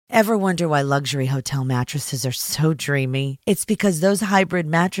Ever wonder why luxury hotel mattresses are so dreamy? It's because those hybrid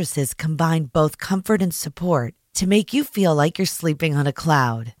mattresses combine both comfort and support to make you feel like you're sleeping on a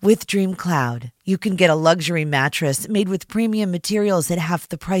cloud. With Dream Cloud, you can get a luxury mattress made with premium materials at half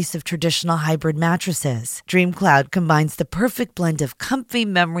the price of traditional hybrid mattresses. Dream Cloud combines the perfect blend of comfy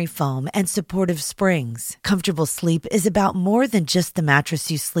memory foam and supportive springs. Comfortable sleep is about more than just the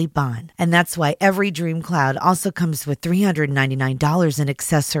mattress you sleep on. And that's why every Dream Cloud also comes with $399 in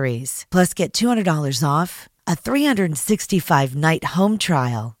accessories. Plus, get $200 off, a 365-night home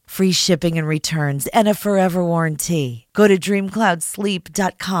trial, free shipping and returns, and a forever warranty. Go to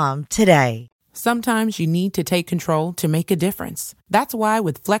dreamcloudsleep.com today. Sometimes you need to take control to make a difference. That's why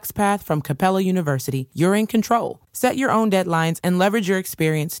with FlexPath from Capella University, you're in control. Set your own deadlines and leverage your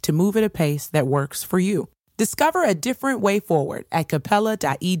experience to move at a pace that works for you. Discover a different way forward at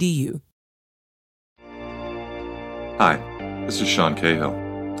capella.edu. Hi, this is Sean Cahill,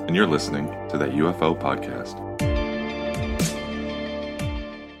 and you're listening to the UFO Podcast.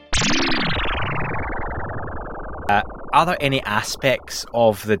 Are there any aspects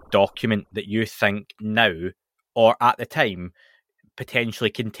of the document that you think now, or at the time, potentially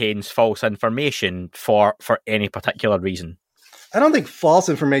contains false information for any particular reason? I don't think false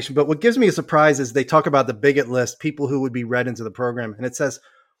information, but what gives me a surprise is they talk about the bigot list, people who would be read into the program, and it says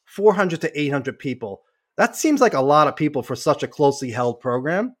 400 to 800 people. That seems like a lot of people for such a closely held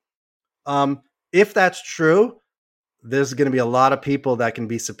program. If that's true, there's going to be a lot of people that can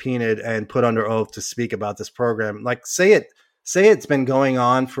be subpoenaed and put under oath to speak about this program. Like say it's been going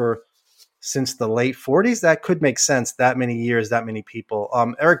on since the late 40s. That could make sense. That many years, that many people.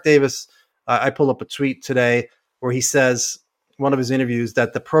 Eric Davis, I pulled up a tweet today where he says, one of his interviews,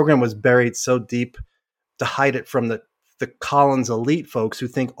 that the program was buried so deep to hide it from the Collins elite folks who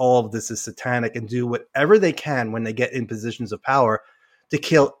think all of this is satanic and do whatever they can when they get in positions of power to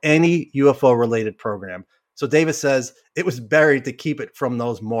kill any UFO related program. So Davis says it was buried to keep it from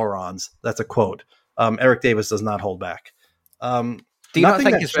those morons. That's a quote. Eric Davis does not hold back. Do you not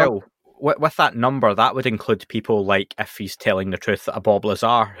think as well, with that number, that would include people like, if he's telling the truth, a Bob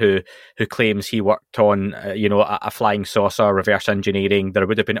Lazar, who claims he worked on, a flying saucer, reverse engineering. There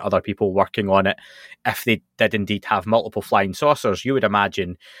would have been other people working on it. If they did indeed have multiple flying saucers, you would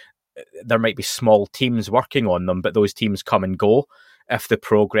imagine there might be small teams working on them, but those teams come and go. If the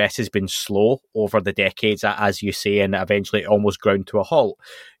progress has been slow over the decades, as you say, and eventually almost ground to a halt,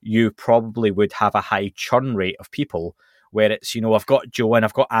 you probably would have a high churn rate of people where it's, I've got Joe and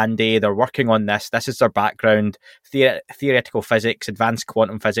I've got Andy, they're working on this is their background, theoretical physics, advanced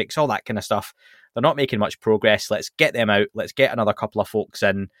quantum physics, all that kind of stuff. They're not making much progress. Let's get them out. Let's get another couple of folks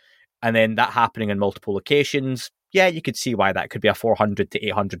in. And then that happening in multiple locations, yeah, you could see why that could be a 400 to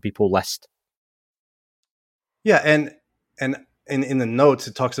 800 people list. Yeah, and in the notes,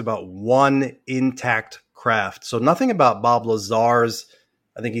 it talks about one intact craft. So nothing about Bob Lazar's,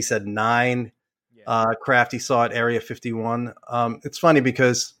 I think he said 9 craft he saw at Area 51. It's funny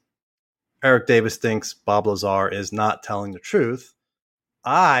because Eric Davis thinks Bob Lazar is not telling the truth.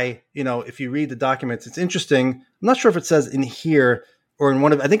 If you read the documents, it's interesting. I'm not sure if it says in here or in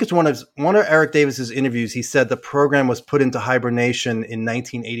I think it's one of Eric Davis's interviews. He said the program was put into hibernation in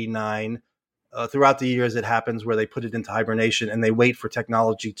 1989. Throughout the years, it happens where they put it into hibernation and they wait for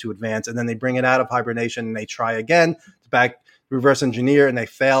technology to advance, and then they bring it out of hibernation and they try again to reverse engineer, and they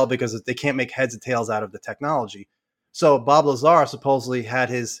fail because they can't make heads and tails out of the technology. So Bob Lazar supposedly had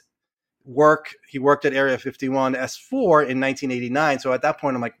his work. He worked at Area 51 S4 in 1989. So at that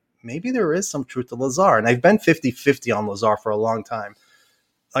point, I'm like, maybe there is some truth to Lazar. And I've been 50-50 on Lazar for a long time.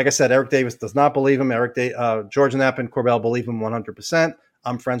 Like I said, Eric Davis does not believe him. George Knapp and Corbell believe him 100%.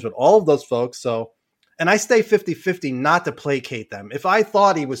 I'm friends with all of those folks. And I stay 50-50 not to placate them. If I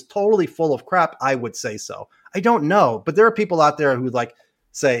thought he was totally full of crap, I would say so. I don't know. But there are people out there who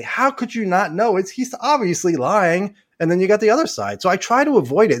say, how could you not know? He's obviously lying. And then you got the other side. So I try to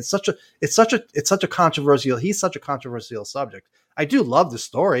avoid it. He's such a controversial subject. I do love the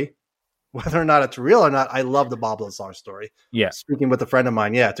story. Whether or not it's real or not, I love the Bob Lazar story. Yeah. Speaking with a friend of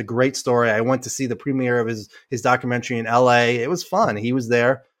mine, it's a great story. I went to see the premiere of his documentary in LA. It was fun. He was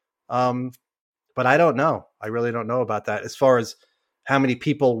there. But I don't know. I really don't know about that. As far as how many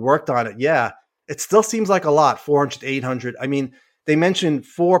people worked on it, it still seems like a lot, 400 to 800. I mean, they mentioned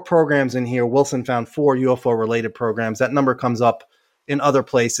 4 programs in here. Wilson found 4 UFO-related programs. That number comes up in other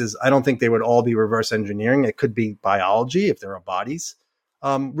places. I don't think they would all be reverse engineering. It could be biology if there are bodies.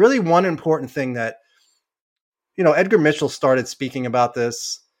 Really one important thing that, Edgar Mitchell started speaking about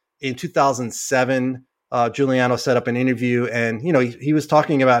this in 2007. Giuliano set up an interview and, he was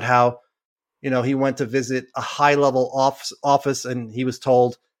talking about how, he went to visit a high level office and he was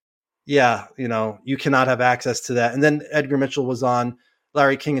told, yeah, you cannot have access to that. And then Edgar Mitchell was on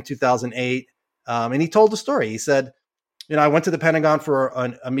Larry King in 2008, and he told the story. He said, I went to the Pentagon for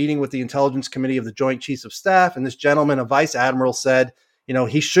a meeting with the Intelligence Committee of the Joint Chiefs of Staff, and this gentleman, a vice admiral, said,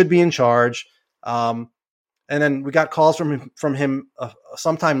 he should be in charge. And then we got calls from him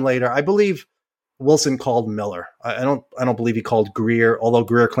sometime later. I believe Wilson called Miller. I don't believe he called Greer, although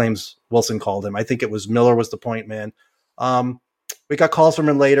Greer claims Wilson called him. I think it was Miller was the point man. We got calls from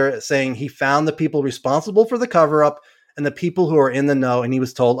him later saying he found the people responsible for the cover-up and the people who are in the know, and he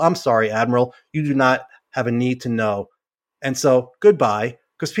was told, "I'm sorry, Admiral, you do not have a need to know." And so goodbye,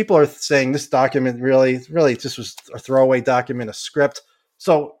 because people are saying this document really just was a throwaway document, a script.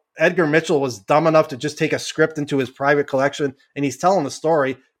 So Edgar Mitchell was dumb enough to just take a script into his private collection, and he's telling the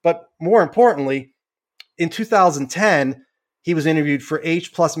story. But more importantly, in 2010, he was interviewed for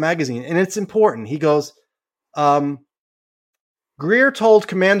H Plus magazine, and it's important. He goes, Greer told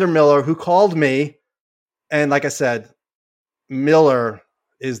Commander Miller, who called me, and like I said, Miller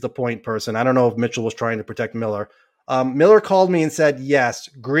is the point person. I don't know if Mitchell was trying to protect Miller. Miller called me and said, yes,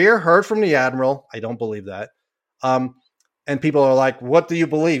 Greer heard from the Admiral. I don't believe that. And people are like, what do you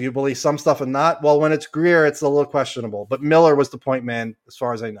believe? You believe some stuff and not? Well, when it's Greer, it's a little questionable. But Miller was the point man, as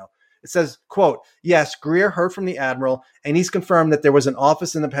far as I know. It says, quote, yes, Greer heard from the Admiral, and he's confirmed that there was an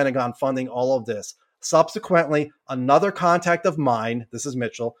office in the Pentagon funding all of this. Subsequently, another contact of mine, this is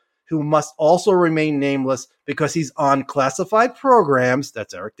Mitchell, who must also remain nameless because he's on classified programs,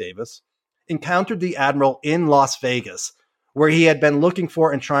 that's Eric Davis, encountered the Admiral in Las Vegas, where he had been looking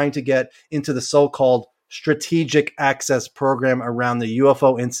for and trying to get into the so-called strategic access program around the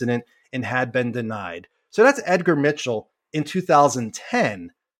UFO incident and had been denied. So that's Edgar Mitchell in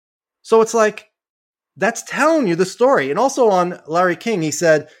 2010. So it's like, that's telling you the story. And also on Larry King,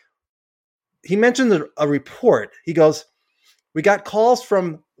 he mentioned a report. He goes, we got calls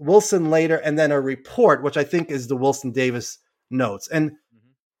from Wilson later and then a report, which I think is the Wilson Davis notes. And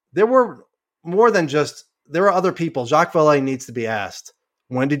there were more than just, there were other people. Jacques Vallée needs to be asked,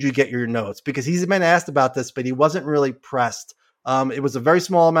 when did you get your notes? Because he's been asked about this, but he wasn't really pressed. It was a very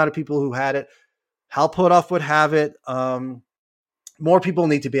small amount of people who had it. Hal Puthoff would have it. More people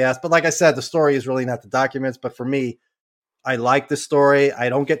need to be asked. But like I said, the story is really not the documents. But for me, I like the story. I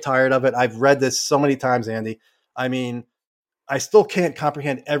don't get tired of it. I've read this so many times, Andy. I mean, I still can't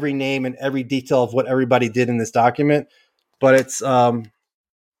comprehend every name and every detail of what everybody did in this document. But it's an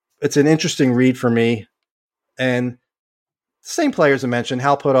interesting read for me. And same players I mentioned,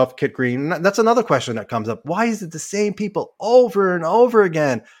 Hal Puthoff, Kit Green. That's another question that comes up. Why is it the same people over and over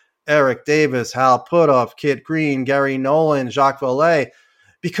again? Eric Davis, Hal Puthoff, Kit Green, Gary Nolan, Jacques Vallée,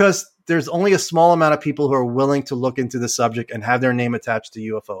 because there's only a small amount of people who are willing to look into the subject and have their name attached to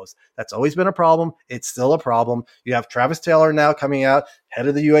UFOs. That's always been a problem. It's still a problem. You have Travis Taylor now coming out, head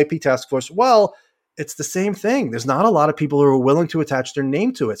of the UAP task force. Well, it's the same thing. There's not a lot of people who are willing to attach their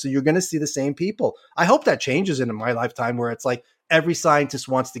name to it. So you're going to see the same people. I hope that changes in my lifetime, where it's like every scientist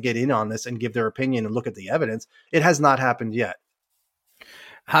wants to get in on this and give their opinion and look at the evidence. It has not happened yet.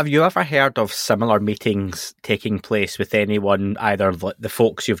 Have you ever heard of similar meetings taking place with anyone, either the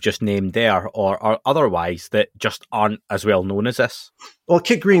folks you've just named there or otherwise, that just aren't as well known as this? Well,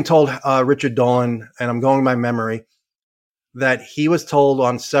 Kit Green told Richard Dolan, and I'm going by memory, that he was told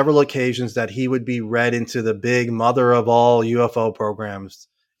on several occasions that he would be read into the big mother of all UFO programs.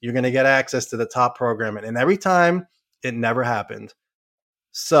 You're going to get access to the top program. And every time, it never happened.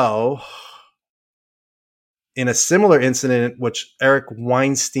 So in a similar incident, which Eric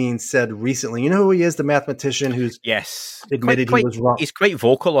Weinstein said recently, you know who he is, the mathematician who's admitted he was wrong. He's quite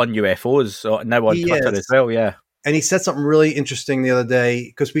vocal on UFOs now on Twitter as well, yeah. And he said something really interesting the other day,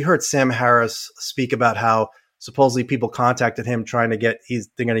 because we heard Sam Harris speak about how supposedly people contacted him trying to get,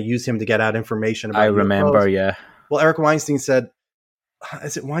 they're going to use him to get out information about I remember, UFOs. yeah. Well, Eric Weinstein said,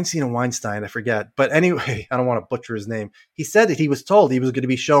 is it Weinstein or Weinstein? I forget. But anyway, I don't want to butcher his name. He said that he was told he was going to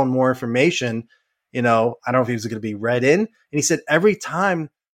be shown more information. I don't know if he was going to be read in. And he said every time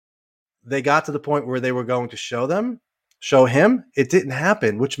they got to the point where they were going to show him, it didn't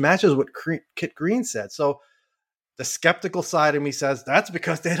happen, which matches what Kit Green said. So the skeptical side of me says that's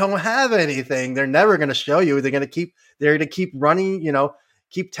because they don't have anything. They're never going to show you. They're going to keep running,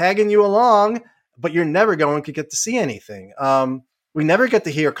 keep tagging you along, but you're never going to get to see anything. We never get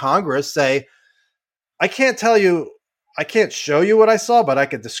to hear Congress say, I can't show you what I saw, but I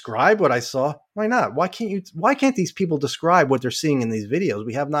could describe what I saw. Why not? Why can't these people describe what they're seeing in these videos?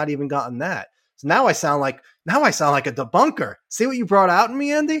 We have not even gotten that. So now I sound like a debunker. See what you brought out in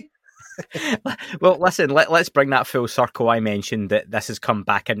me, Andy? Well, listen, let's bring that full circle. I mentioned that this has come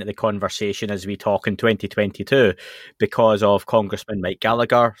back into the conversation as we talk in 2022 because of Congressman Mike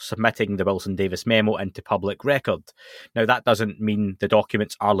Gallagher submitting the Wilson Davis memo into public record. Now, that doesn't mean the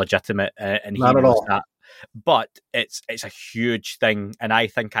documents are legitimate, and he knows that. But it's a huge thing, and I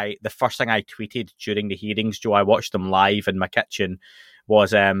think the first thing I tweeted during the hearings, Joe, I watched them live in my kitchen,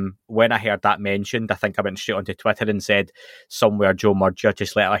 was when I heard that mentioned, I think I went straight onto Twitter and said, somewhere Joe Murgia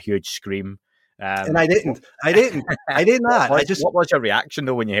just let a huge scream. And I did not. What was your reaction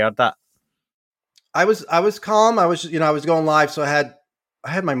though when you heard that? I was calm. I was going live, so I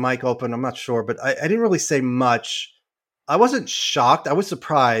had my mic open. I'm not sure, but I didn't really say much. I wasn't shocked. I was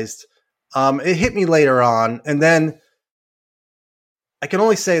surprised. It hit me later on, and then I can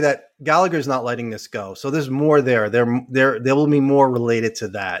only say that Gallagher's not letting this go. So there's more there. There will be more related to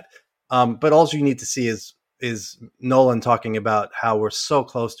that. But all you need to see is Nolan talking about how we're so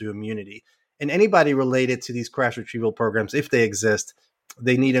close to immunity. And anybody related to these crash retrieval programs, if they exist,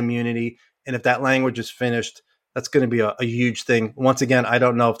 they need immunity. And if that language is finished, that's going to be a huge thing. Once again, I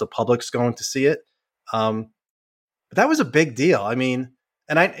don't know if the public's going to see it. But that was a big deal. I mean,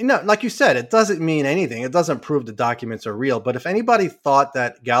 and like you said, it doesn't mean anything. It doesn't prove the documents are real. But if anybody thought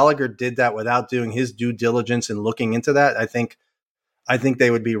that Gallagher did that without doing his due diligence and looking into that, I think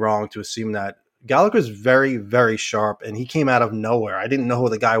they would be wrong to assume that. Gallagher's very, very sharp, and he came out of nowhere. I didn't know who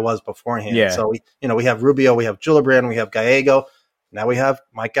the guy was beforehand. Yeah. So we have Rubio, we have Gillibrand, we have Gallego. Now we have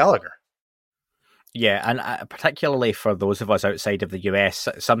Mike Gallagher. Yeah, and particularly for those of us outside of the US,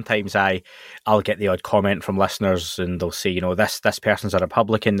 sometimes I'll get the odd comment from listeners, and they'll say, this person's a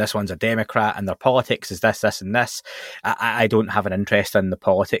Republican, this one's a Democrat, and their politics is this, and this. I don't have an interest in the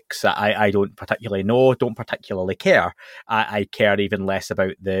politics. I don't particularly know, don't particularly care. I care even less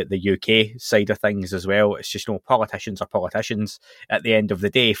about the UK side of things as well. It's just, politicians are politicians at the end of the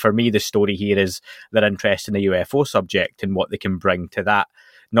day. For me, the story here is their interest in the UFO subject and what they can bring to that.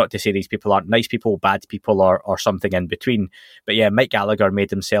 Not to say these people aren't nice people, bad people, or something in between. But yeah, Mike Gallagher made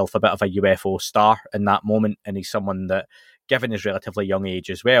himself a bit of a UFO star in that moment. And he's someone that, given his relatively young age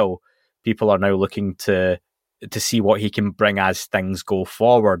as well, people are now looking to see what he can bring as things go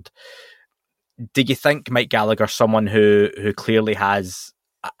forward. Do you think Mike Gallagher's someone who clearly has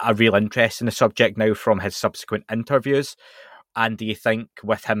a real interest in the subject now from his subsequent interviews? And do you think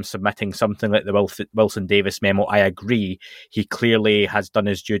with him submitting something like the Wilson Davis memo, I agree, he clearly has done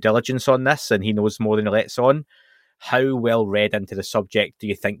his due diligence on this and he knows more than he lets on? How well read into the subject do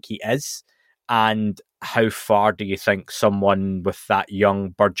you think he is? And how far do you think someone with that young,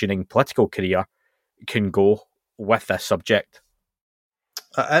 burgeoning political career can go with this subject?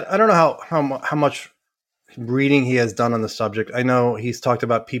 I don't know how much reading he has done on the subject. I know he's talked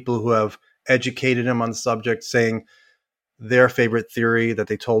about people who have educated him on the subject, saying their favorite theory that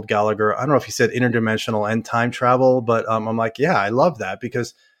they told Gallagher. I don't know if he said interdimensional and time travel, but I'm like, yeah, I love that,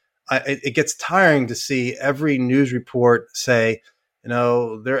 because it gets tiring to see every news report say,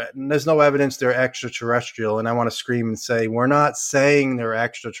 there's no evidence they're extraterrestrial. And I want to scream and say, we're not saying they're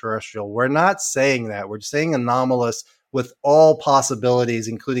extraterrestrial. We're not saying that. We're saying anomalous with all possibilities,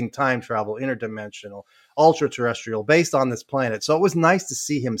 including time travel, interdimensional, ultra-terrestrial, based on this planet. So it was nice to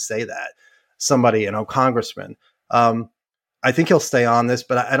see him say that. Somebody, congressman. I think he'll stay on this,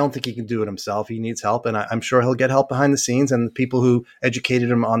 but I don't think he can do it himself. He needs help, and I'm sure he'll get help behind the scenes. And the people who educated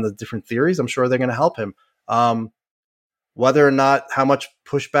him on the different theories, I'm sure they're going to help him. Whether or not, how much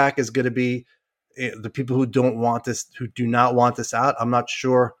pushback is going to be, the people who do not want this out, I'm not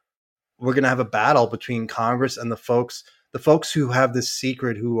sure. We're going to have a battle between Congress and the folks who have this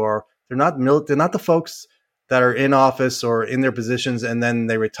secret, they're not the folks that are in office or in their positions and then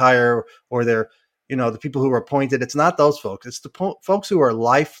they retire, or they're, the people who are appointed. It's not those folks. It's the folks who are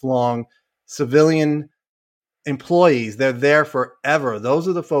lifelong civilian employees. They're there forever. Those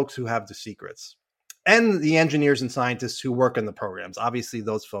are the folks who have the secrets, and the engineers and scientists who work in the programs. Obviously,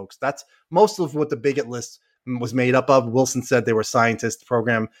 those folks. That's most of what the bigot list was made up of. Wilson said they were scientists,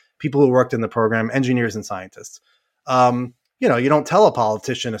 program people who worked in the program, engineers and scientists. You don't tell a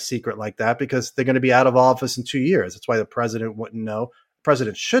politician a secret like that because they're going to be out of office in 2 years. That's why the president wouldn't know. The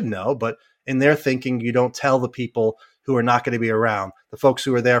president should know, but in their thinking, you don't tell the people who are not going to be around. The folks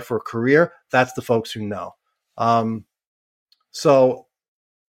who are there for a career, that's the folks who know. So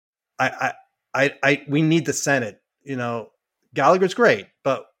we need the Senate. Gallagher's great,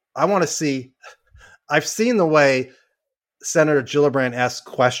 but I want to see. I've seen the way Senator Gillibrand asked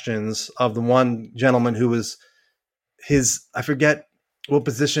questions of the one gentleman who was I forget what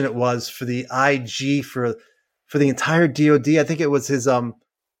position it was for the IG for the entire DOD. I think it was his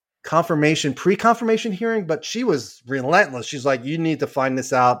pre-confirmation hearing, but she was relentless. She's like, you need to find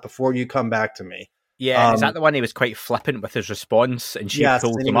this out before you come back to me. Yeah, is that the one he was quite flippant with his response? And she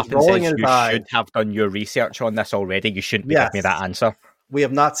pulled him up and says, you should have done your research on this already. You shouldn't be giving me that answer. We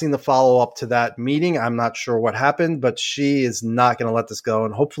have not seen the follow-up to that meeting. I'm not sure what happened, but she is not going to let this go.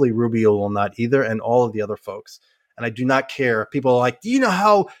 And hopefully Rubio will not either, and all of the other folks. And I do not care. People are like, do you know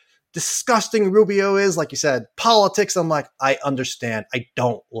how disgusting Rubio is? Like you said, politics. I'm like, I understand. I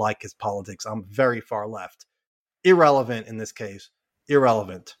don't like his politics. I'm very far left. Irrelevant in this case.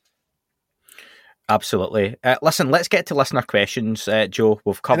 Irrelevant. Absolutely. Listen, let's get to listener questions, Joe.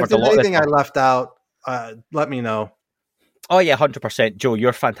 We've covered a lot. Anything I left out, let me know. Oh yeah, 100%. Joe,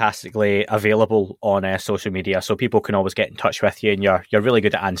 you're fantastically available on social media, so people can always get in touch with you, and you're really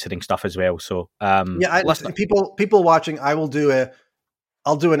good at answering stuff as well. So people watching, I'll do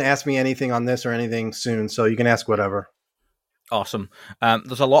an Ask Me Anything on this or anything soon, so you can ask whatever. Awesome.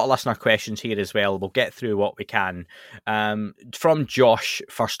 There's a lot of listener questions here as well. We'll get through what we can. From Josh,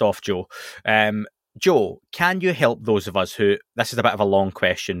 first off, Joe. Joe, can you help those of us who, this is a bit of a long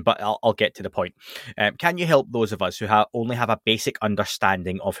question, but I'll get to the point. Can you help those of us who only have a basic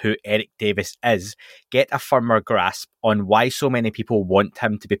understanding of who Eric Davis is, get a firmer grasp on why so many people want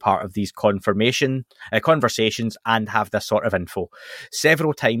him to be part of these conversations and have this sort of info?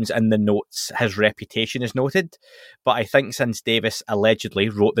 Several times in the notes, his reputation is noted, but I think since Davis allegedly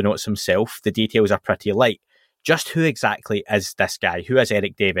wrote the notes himself, the details are pretty light. Just who exactly is this guy? Who is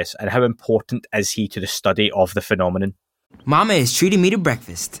Eric Davis, and how important is he to the study of the phenomenon? Mama is treating me to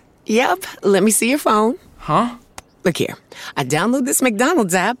breakfast. Yep. Let me see your phone. Huh? Look here. I download this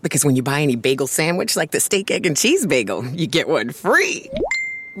McDonald's app because when you buy any bagel sandwich like the steak, egg, and cheese bagel, you get one free.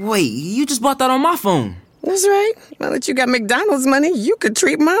 Wait, you just bought that on my phone. That's right. Now that you got McDonald's money, you could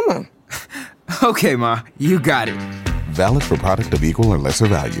treat Mama. Okay, Ma. You got it. Valid for product of equal or lesser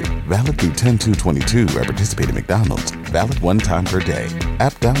value. Valid through 10/2/22 at participating McDonald's. Valid one time per day.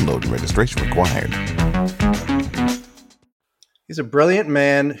 App download and registration required. He's a brilliant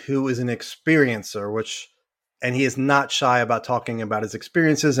man who is an experiencer, and he is not shy about talking about his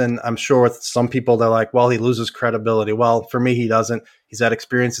experiences. And I'm sure with some people, they're like, well, he loses credibility. Well, for me, he doesn't. He's had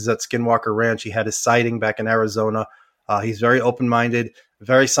experiences at Skinwalker Ranch. He had his sighting back in Arizona. He's very open-minded,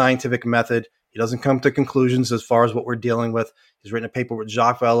 very scientific method. He doesn't come to conclusions as far as what we're dealing with. He's written a paper with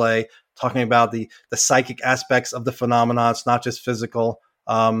Jacques Vallée talking about the psychic aspects of the phenomenon. It's not just physical.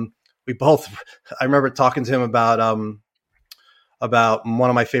 I remember talking to him about one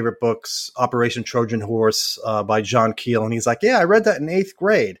of my favorite books, Operation Trojan Horse by John Keel. And he's like, yeah, I read that in 8th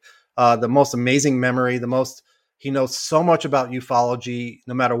grade. The most amazing memory, he knows so much about ufology,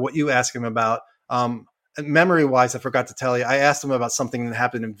 no matter what you ask him about. Memory-wise, I forgot to tell you, I asked him about something that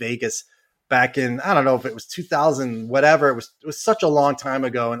happened in Vegas back in, I don't know if it was 2000, whatever. It was such a long time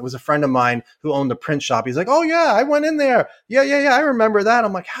ago. And it was a friend of mine who owned the print shop. He's like, oh yeah, I went in there. Yeah. I remember that.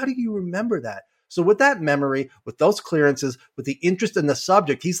 I'm like, how do you remember that? So with that memory, with those clearances, with the interest in the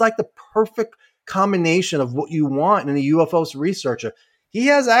subject, he's like the perfect combination of what you want in a UFO researcher. He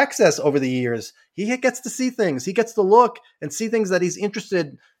has access over the years. He gets to see things. He gets to look and see things that he's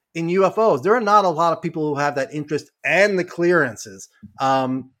interested in UFOs. There are not a lot of people who have that interest and the clearances.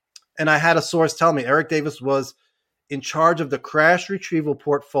 And I had a source tell me Eric Davis was in charge of the crash retrieval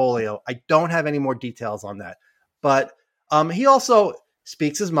portfolio. I don't have any more details on that. But he also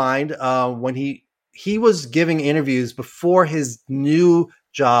speaks his mind when he was giving interviews before his new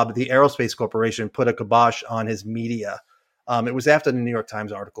job, the Aerospace Corporation, put a kibosh on his media. It was after the New York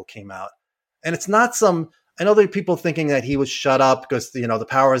Times article came out. And it's not I know there are people thinking that he was shut up because, the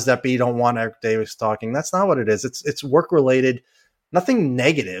powers that be don't want Eric Davis talking. That's not what it is. It's work related. Nothing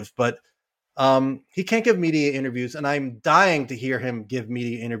negative, but he can't give media interviews, and I'm dying to hear him give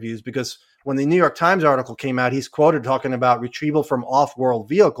media interviews because when the New York Times article came out, he's quoted talking about retrieval from off-world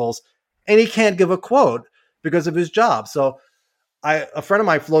vehicles, and he can't give a quote because of his job. So a friend of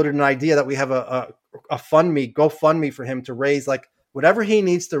mine floated an idea that we have a GoFundMe for him to raise like whatever he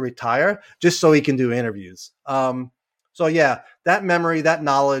needs to retire just so he can do interviews. So yeah, that memory, that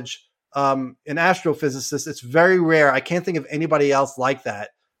knowledge, an astrophysicist, it's very rare. I can't think of anybody else like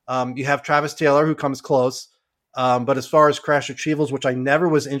that. You have Travis Taylor who comes close. But as far as crash retrievals, which I never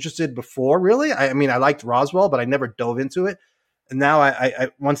was interested before, really, I mean, I liked Roswell, but I never dove into it. And now I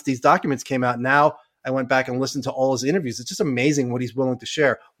once these documents came out, now I went back and listened to all his interviews. It's just amazing what he's willing to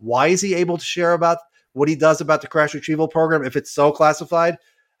share. Why is he able to share about what he does about the crash retrieval program if it's so classified?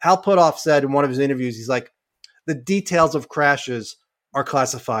 Hal Puthoff said in one of his interviews, he's like, the details of crashes are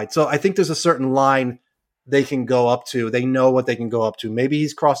classified. So I think there's a certain line they can go up to. They know what they can go up to. Maybe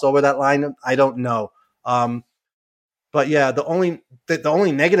he's crossed over that line. I don't know. But yeah, the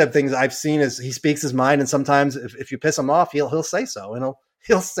only negative things I've seen is he speaks his mind, and sometimes if you piss him off, he'll say so, and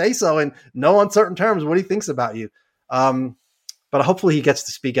he'll say so in no uncertain terms what he thinks about you. But hopefully he gets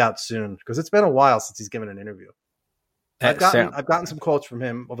to speak out soon, because it's been a while since he's given an interview. I've gotten some quotes from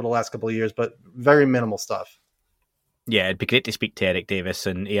him over the last couple of years, but very minimal stuff. Yeah, it'd be great to speak to Eric Davis,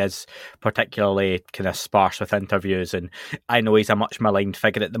 and he is particularly kind of sparse with interviews, and I know he's a much maligned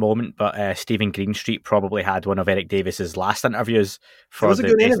figure at the moment, but Stephen Greenstreet probably had one of Eric Davis's last interviews for it was a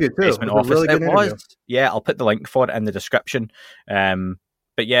good interview too. Basement Office. Really good interview. Yeah, I'll put the link for it in the description.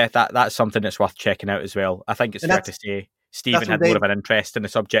 But yeah, that's something that's worth checking out as well. I think it's fair to say Stephen had more of an interest in the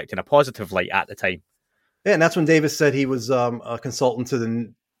subject in a positive light at the time. Yeah, and that's when Davis said he was a consultant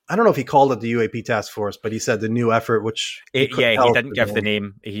to I don't know if he called it the UAP task force, but he said the new effort, which... he didn't give the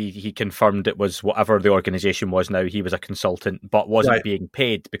name. He confirmed it was whatever the organisation was now. He was a consultant, but wasn't being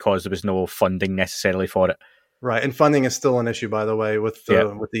paid because there was no funding necessarily for it. Right, and funding is still an issue, by the way, with the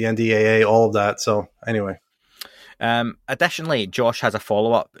NDAA, all of that. So anyway. Additionally, Josh has a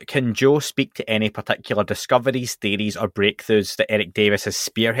follow-up. Can Joe speak to any particular discoveries, theories, or breakthroughs that Eric Davis has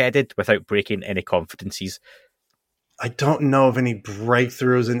spearheaded without breaking any confidences? I don't know of any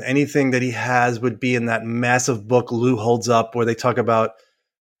breakthroughs, and anything that he has would be in that massive book Lou holds up, where they talk about,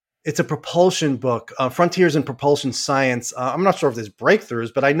 it's a propulsion book, Frontiers in Propulsion Science. I'm not sure if there's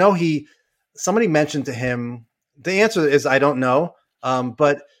breakthroughs, but I know somebody mentioned to him, the answer is I don't know,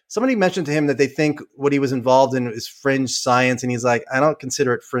 but somebody mentioned to him that they think what he was involved in is fringe science, and he's like, I don't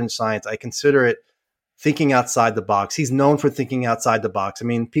consider it fringe science. I consider it thinking outside the box. He's known for thinking outside the box. I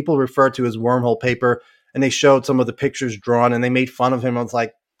mean, people refer to his wormhole paper, and they showed some of the pictures drawn, and they made fun of him. I was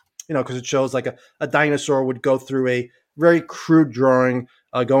like, because it shows like a dinosaur would go through a very crude drawing,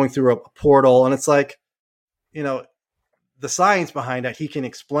 going through a portal. And it's like, the science behind that, he can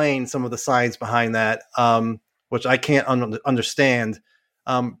explain some of the science behind that, which I can't understand.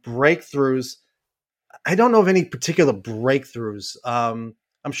 Breakthroughs, I don't know of any particular breakthroughs. I'm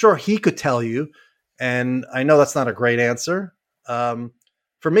sure he could tell you, and I know that's not a great answer.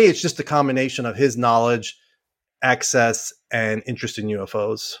 For me, it's just a combination of his knowledge, access, and interest in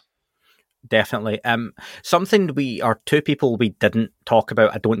UFOs. Definitely. Two people we didn't talk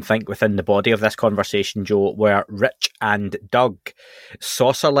about, I don't think, within the body of this conversation, Joe, were Rich and Doug.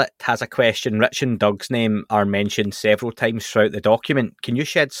 Saucerlit has a question. Rich and Doug's name are mentioned several times throughout the document. Can you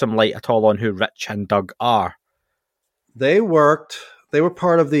shed some light at all on who Rich and Doug are? They were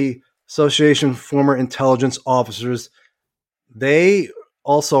part of the Association of Former Intelligence Officers. They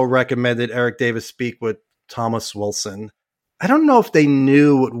also recommended Eric Davis speak with Thomas Wilson. I don't know if they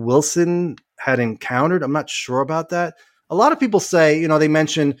knew what Wilson had encountered. I'm not sure about that. A lot of people say, they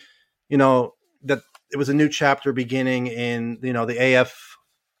mentioned, that it was a new chapter beginning in, the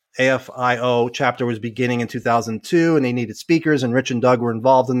AFIO chapter was beginning in 2002, and they needed speakers, and Rich and Doug were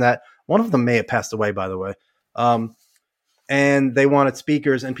involved in that. One of them may have passed away, by the way. And they wanted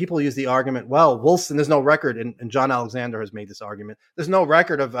speakers, and people use the argument, well, Wilson, there's no record, and John Alexander has made this argument, there's no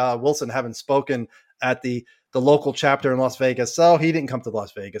record of Wilson having spoken at the local chapter in Las Vegas, so he didn't come to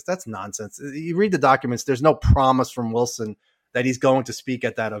Las Vegas. That's nonsense. You read the documents, there's no promise from Wilson that he's going to speak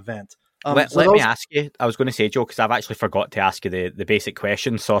at that event. Let me ask you, I was going to say, Joe, because I've actually forgot to ask you the basic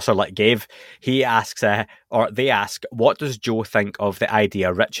question Saucerlit gave. He asks, they ask, what does Joe think of the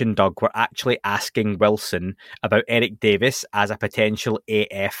idea Rich and Doug were actually asking Wilson about Eric Davis as a potential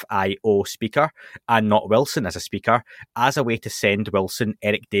AFIO speaker, and not Wilson as a speaker, as a way to send Wilson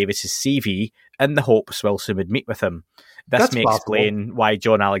Eric Davis's CV in the hopes Wilson would meet with him? This may explain why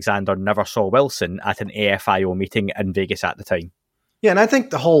John Alexander never saw Wilson at an AFIO meeting in Vegas at the time. Yeah, and I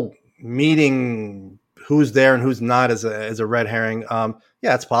think the whole meeting who's there and who's not is a red herring.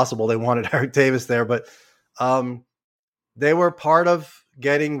 Yeah, it's possible they wanted Eric Davis there, but they were part of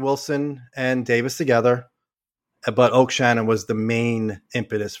getting Wilson and Davis together. But Oak Shannon was the main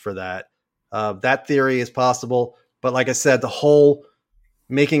impetus for that. That theory is possible, but like I said, the whole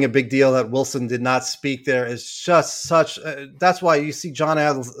making a big deal that Wilson did not speak there is just such. That's why you see John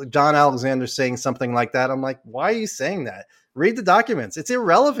Alexander saying something like that. I'm like, why are you saying that? Read the documents. It's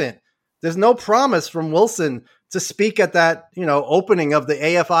irrelevant. There's no promise from Wilson to speak at that, opening of the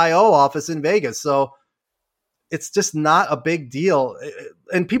AFIO office in Vegas. So it's just not a big deal.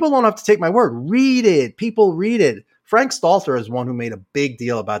 And people don't have to take my word. Read it. People read it. Frank Stalter is one who made a big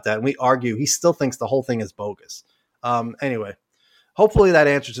deal about that. And we argue he still thinks the whole thing is bogus. Anyway, hopefully that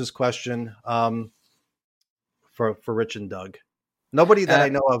answers his question for Rich and Doug. Nobody that I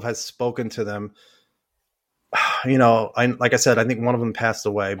know of has spoken to them. Like I said, I think one of them passed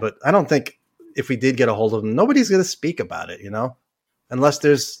away, but I don't think if we did get a hold of them, nobody's going to speak about it, unless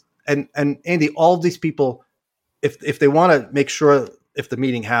there's, and Andy, all of these people if they want to make sure if the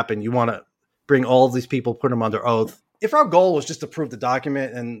meeting happened, you want to bring all of these people, put them under oath. If our goal was just to prove the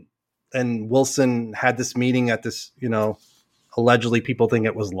document and Wilson had this meeting at this, allegedly people think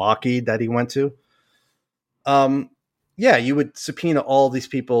it was Lockheed that he went to. Yeah, you would subpoena all these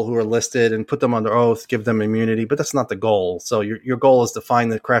people who are listed and put them under oath, give them immunity, but that's not the goal. So your goal is to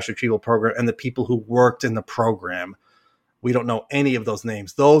find the crash retrieval program and the people who worked in the program. We don't know any of those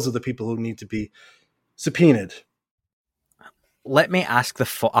names. Those are the people who need to be subpoenaed. Let me ask a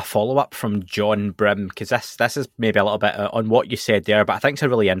follow-up from John Brim, because this is maybe a little bit on what you said there, but I think it's a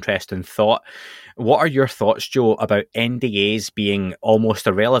really interesting thought. What are your thoughts, Joe, about NDAs being almost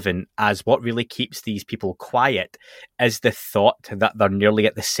irrelevant, as what really keeps these people quiet is the thought that they're nearly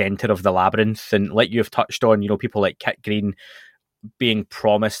at the centre of the labyrinth? And like you've touched on, people like Kit Green being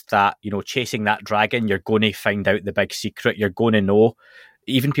promised that, chasing that dragon, you're going to find out the big secret, you're going to know.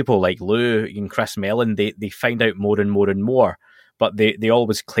 Even people like Lou and Chris Mellon, they find out more and more and more. But they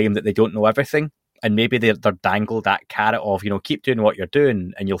always claim that they don't know everything. And maybe they're dangled that carrot of, keep doing what you're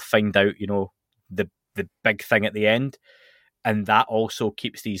doing and you'll find out, the big thing at the end. And that also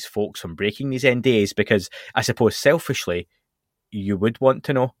keeps these folks from breaking these NDAs, because I suppose selfishly, you would want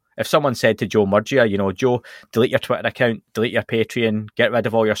to know. If someone said to Joe Murgia, Joe, delete your Twitter account, delete your Patreon, get rid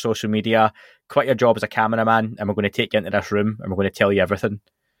of all your social media, quit your job as a cameraman, and we're going to take you into this room and we're going to tell you everything.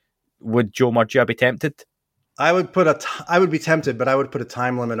 Would Joe Murgia be tempted? I would be tempted, but I would put a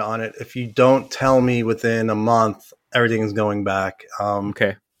time limit on it. If you don't tell me within a month, everything's going back. Okay.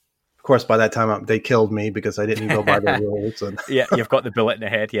 Of course, by that time they killed me because I didn't go by the rules. And yeah, you've got the bullet in the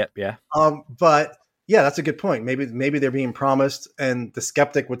head. Yep. Yeah. But yeah, that's a good point. Maybe they're being promised, and the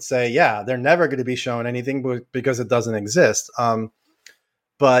skeptic would say, yeah, they're never going to be shown anything because it doesn't exist.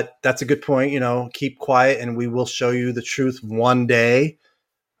 But that's a good point. Keep quiet, and we will show you the truth one day.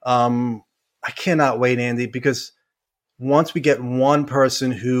 I cannot wait, Andy, because once we get one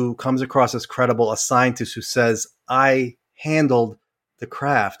person who comes across as credible, a scientist who says, I handled the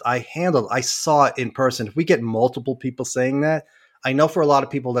craft, I saw it in person. If we get multiple people saying that, I know for a lot of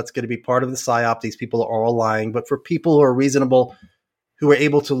people that's going to be part of the psyop. These people are all lying. But for people who are reasonable, who are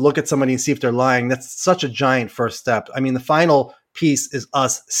able to look at somebody and see if they're lying, that's such a giant first step. I mean, the final piece is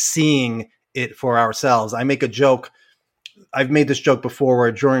us seeing it for ourselves. I make a joke. I've made this joke before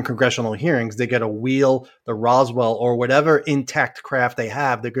where during congressional hearings, they get to wheel the Roswell or whatever intact craft they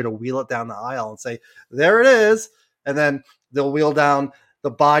have. They're going to wheel it down the aisle and say, there it is. And then they'll wheel down the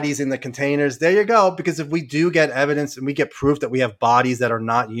bodies in the containers. There you go. Because if we do get evidence and we get proof that we have bodies that are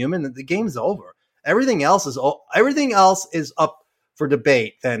not human, the game's over. Everything else is up for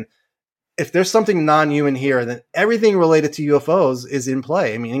debate. Then if there's something non-human here, then everything related to UFOs is in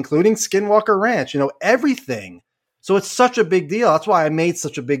play. I mean, including Skinwalker Ranch, everything. So it's such a big deal. That's why I made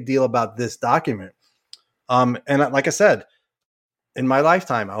such a big deal about this document. And like I said, in my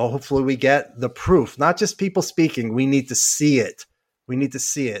lifetime, hopefully we get the proof, not just people speaking. We need to see it.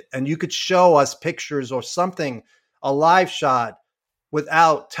 And you could show us pictures or something, a live shot,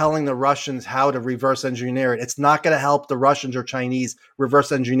 without telling the Russians how to reverse engineer it. It's not going to help the Russians or Chinese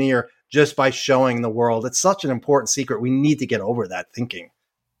reverse engineer just by showing the world. It's such an important secret. We need to get over that thinking.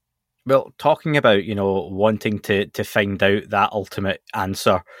 Well, talking about, wanting to find out that ultimate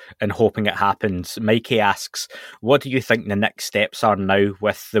answer and hoping it happens, Mikey asks, what do you think the next steps are now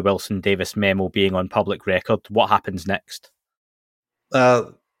with the Wilson Davis memo being on public record? What happens next?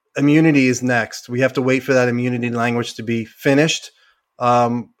 Immunity is next. We have to wait for that immunity language to be finished.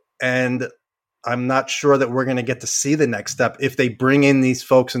 And I'm not sure that we're going to get to see the next step. If they bring in these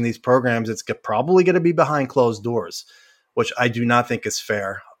folks in these programs, it's probably going to be behind closed doors, which I do not think is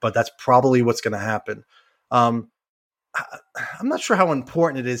fair. But that's probably what's going to happen. I'm not sure how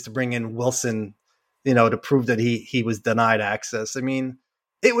important it is to bring in Wilson, to prove that he was denied access. I mean,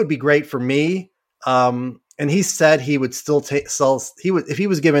 it would be great for me. And he said he would still if he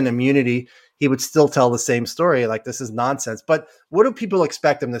was given immunity, he would still tell the same story. Like, this is nonsense. But what do people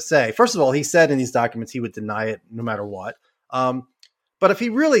expect him to say? First of all, he said in these documents he would deny it no matter what. But if he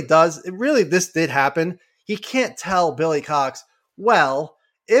really does, this did happen, he can't tell Billy Cox, well,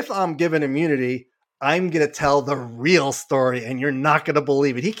 if I'm given immunity, I'm going to tell the real story and you're not going to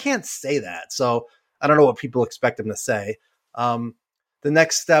believe it. He can't say that. So I don't know what people expect him to say. The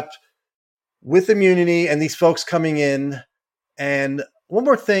next step with immunity and these folks coming in. And one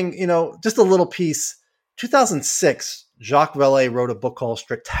more thing, just a little piece. 2006, Jacques Vallée wrote a book called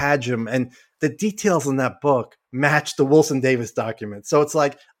Stratagem, and the details in that book match the Wilson Davis document. So it's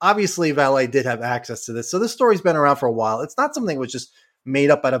like, obviously Vallée did have access to this. So this story's been around for a while. It's not something that was just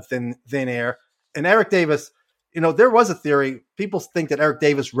made up out of thin air. And Eric Davis, there was a theory. People think that Eric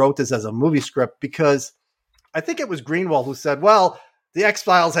Davis wrote this as a movie script because I think it was Greenwald who said, well, the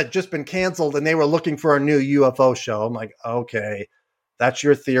X-Files had just been canceled and they were looking for a new UFO show. I'm like, okay, that's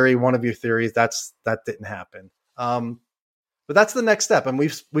your theory. One of your theories. That didn't happen. But that's the next step. And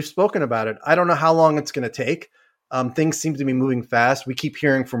we've spoken about it. I don't know how long it's going to take. Things seem to be moving fast. We keep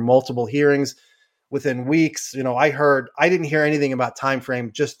hearing from multiple hearings within weeks. I didn't hear anything about time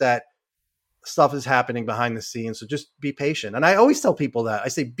frame, just that stuff is happening behind the scenes. So just be patient. And I always tell people that. I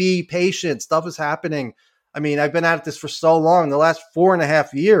say, be patient. Stuff is happening. I mean, I've been at this for so long. The last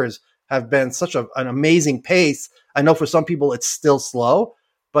 4.5 years have been such an amazing pace. I know for some people it's still slow,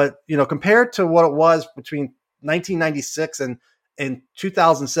 but compared to what it was between 1996 and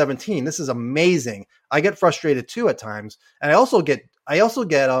 2017, this is amazing. I get frustrated too at times, and I also get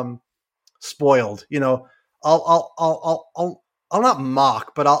spoiled. I'll not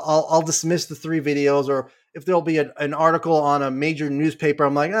mock, but I'll dismiss the 3 videos, or if there'll be an article on a major newspaper,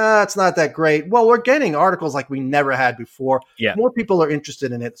 I'm like, it's not that great. Well, we're getting articles like we never had before. Yeah. More people are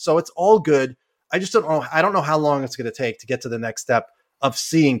interested in it. So it's all good. I just don't know. I don't know how long it's going to take to get to the next step of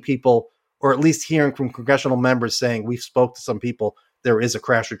seeing people, or at least hearing from congressional members saying, we've spoke to some people. There is a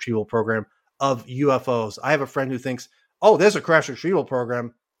crash retrieval program of UFOs. I have a friend who thinks, there's a crash retrieval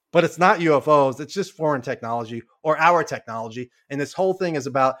program, but it's not UFOs. It's just foreign technology or our technology. And this whole thing is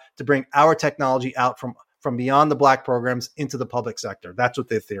about to bring our technology out from beyond the black programs into the public sector. That's what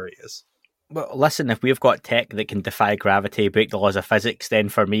their theory is. Well, listen, if we've got tech that can defy gravity, break the laws of physics, then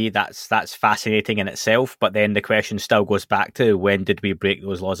for me, that's fascinating in itself. But then the question still goes back to, when did we break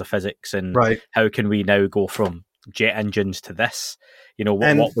those laws of physics, and how can we now go from jet engines to this?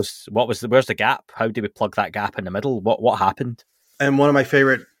 Where's the gap? How do we plug that gap in the middle? What happened? And one of my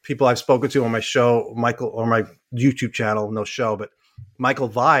favorite people I've spoken to on my show, Michael, or my YouTube channel, no show, but Michael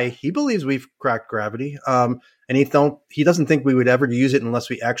Vai, he believes we've cracked gravity. And he doesn't think we would ever use it unless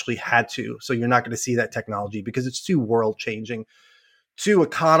we actually had to. So you're not going to see that technology because it's too world changing, too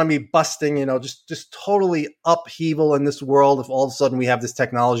economy busting, just totally upheaval in this world. If all of a sudden we have this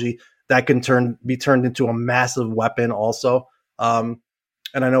technology that can be turned into a massive weapon also. And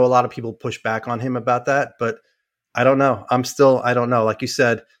I know a lot of people push back on him about that, but I don't know. I don't know. Like you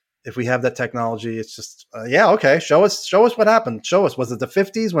said, if we have that technology, it's just, okay. Show us what happened. Show us. Was it the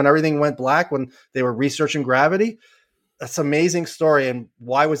 50s when everything went black, when they were researching gravity? That's an amazing story. And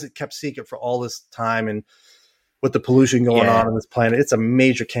why was it kept secret for all this time? And with the pollution going on this planet, it's a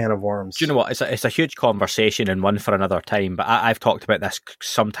major can of worms. Do you know what? It's a huge conversation and one for another time. But I've talked about this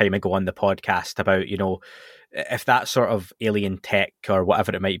some time ago on the podcast about, if that sort of alien tech or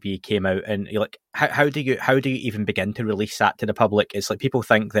whatever it might be came out, and you're like, how do you even begin to release that to the public? It's like, people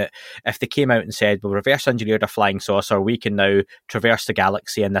think that if they came out and said, well, reverse engineered a flying saucer, we can now traverse the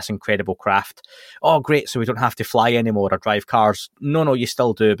galaxy in this incredible craft. Oh, great. So we don't have to fly anymore or drive cars. No, you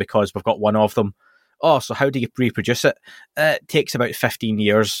still do, because we've got one of them. Oh, so how do you reproduce it? It takes about 15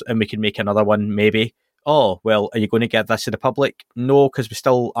 years and we can make another one, maybe. Oh, well, are you going to give this to the public? No, because we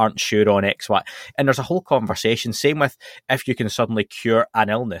still aren't sure on X, Y. And there's a whole conversation. Same with, if you can suddenly cure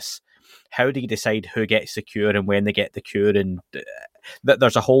an illness, how do you decide who gets the cure and when they get the cure? And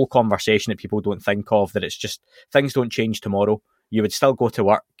there's a whole conversation that people don't think of, that it's just, things don't change tomorrow. You would still go to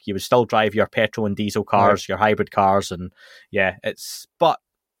work. You would still drive your petrol and diesel cars, your hybrid cars. And it's a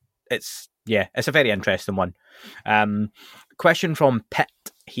very interesting one. Question from Pitt.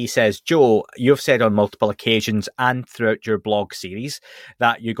 He says, Joe, you've said on multiple occasions and throughout your blog series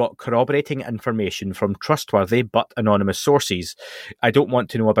that you got corroborating information from trustworthy but anonymous sources. I don't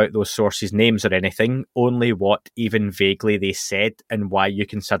want to know about those sources' names or anything, only what even vaguely they said and why you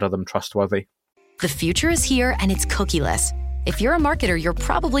consider them trustworthy. The future is here and it's cookieless. If you're a marketer, you're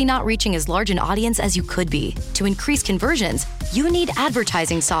probably not reaching as large an audience as you could be. To increase conversions, you need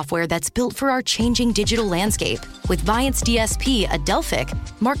advertising software that's built for our changing digital landscape. With Viant's DSP, Adelphic,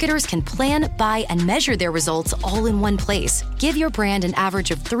 marketers can plan, buy, and measure their results all in one place. Give your brand an average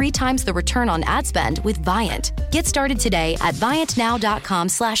of 3 times the return on ad spend with Viant. Get started today at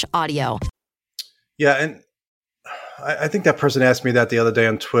viantnow.com/audio. Yeah, and I think that person asked me that the other day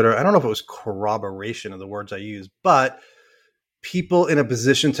on Twitter. I don't know if it was corroboration of the words I used, but people in a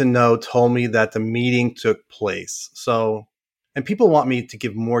position to know told me that the meeting took place. So, and people want me to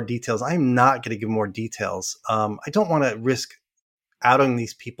give more details. I'm not going to give more details. I don't want to risk outing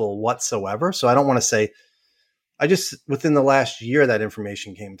these people whatsoever. So I don't want to say, within the last year, that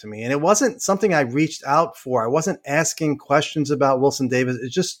information came to me, and it wasn't something I reached out for. I wasn't asking questions about Wilson Davis.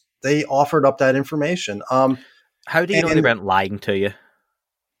 It's just, they offered up that information. How do you know they weren't lying to you?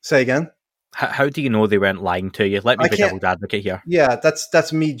 Say again? How do you know they weren't lying to you? Let me be devil's advocate here. Yeah,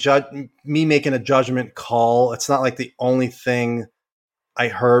 that's me making a judgment call. It's not like the only thing I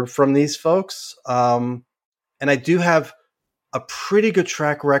heard from these folks. And I do have a pretty good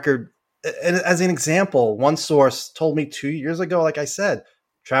track record. And as an example, one source told me 2 years ago, like I said,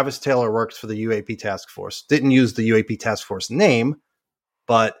 Travis Taylor works for the UAP task force. Didn't use the UAP task force name,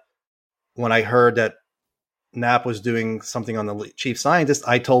 but when I heard that Knapp was doing something on the chief scientist,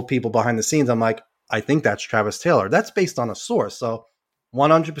 I told people behind the scenes, I'm like, I think that's Travis Taylor. That's based on a source. So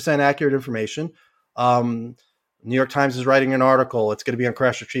 100% accurate information. New York Times is writing an article. It's going to be on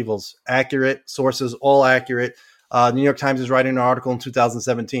crash retrievals. Accurate sources, all accurate. New York Times is writing an article in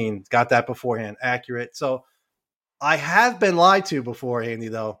 2017. Got that beforehand. Accurate. So I have been lied to before, Andy,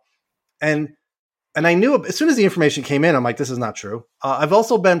 though. And I knew as soon as the information came in, I'm like, this is not true. I've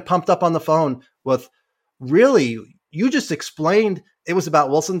also been pumped up on the phone with, really, you just explained it was about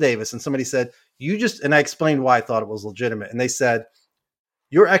Wilson Davis. And somebody said, and I explained why I thought it was legitimate. And they said,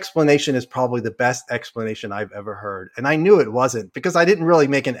 your explanation is probably the best explanation I've ever heard. And I knew it wasn't, because I didn't really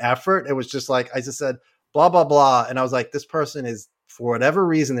make an effort. It was just like, I just said, blah, blah, blah. And I was like, this person is, for whatever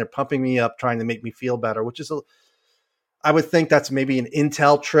reason, they're pumping me up, trying to make me feel better, which is, I would think that's maybe an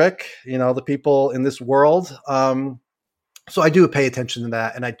intel trick, the people in this world. So I do pay attention to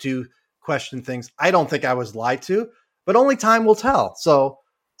that, and I do question things. I don't think I was lied to, but only time will tell. So,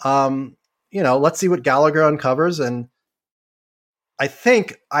 let's see what Gallagher uncovers. And I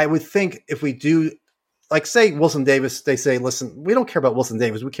would think if we do, like, say Wilson Davis, they say, listen, we don't care about Wilson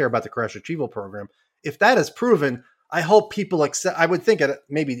Davis. We care about the crash retrieval program. If that is proven, I hope people accept. I would think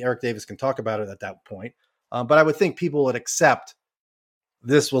maybe Eric Davis can talk about it at that point. But I would think people would accept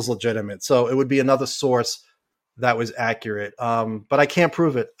this was legitimate. So it would be another source that was accurate. But I can't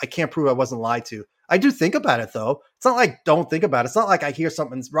prove it. I can't prove I wasn't lied to. I do think about it, though. It's not like don't think about it. It's not like I hear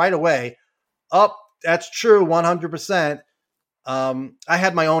something right away. Oh, that's true, 100%. I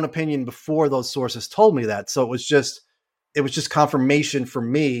had my own opinion before those sources told me that. So it was just confirmation for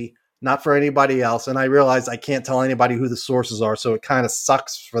me, not for anybody else. And I realized I can't tell anybody who the sources are. So it kind of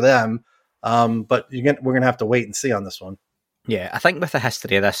sucks for them. But we're going to have to wait and see on this one. Yeah, I think with the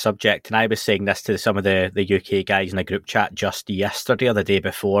history of this subject, and I was saying this to some of the UK guys in a group chat just yesterday or the day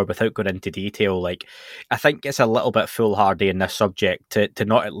before, without going into detail, like, I think it's a little bit foolhardy in this subject to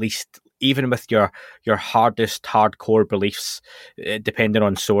not at least, even with your hardest hardcore beliefs, depending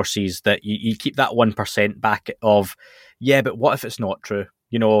on sources, that you keep that 1% back of, yeah, but what if it's not true?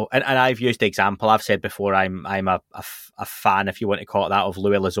 And I've used the example, I've said before, I'm a fan, if you want to call it that, of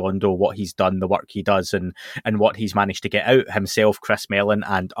Louis Elizondo, what he's done, the work he does, and what he's managed to get out himself, Chris Mellon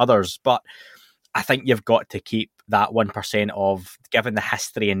and others. But I think you've got to keep that 1% of, given the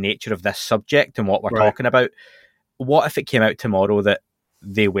history and nature of this subject and what we're talking about, what if it came out tomorrow that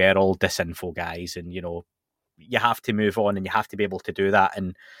they were all disinfo guys? And, you have to move on, and you have to be able to do that,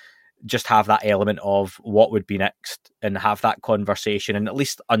 and just have that element of what would be next, and have that conversation, and at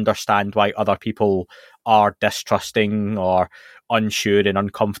least understand why other people are distrusting or unsure and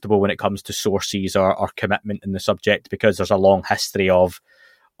uncomfortable when it comes to sources or commitment in the subject, because there's a long history of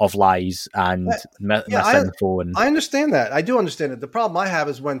lies and misinfo. And I understand that. I do understand it. The problem I have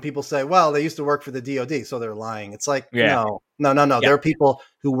is when people say, well, they used to work for the DOD, so they're lying. It's like, no. Yeah. There are people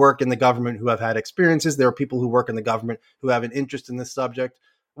who work in the government who have had experiences. There are people who work in the government who have an interest in this subject.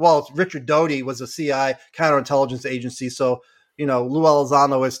 Well, Richard Doty was a CI counterintelligence agency, so Lou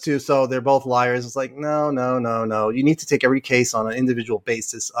Elizondo is too. So they're both liars. It's like no. You need to take every case on an individual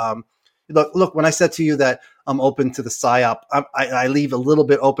basis. Look. When I said to you that I'm open to the PSYOP, I leave a little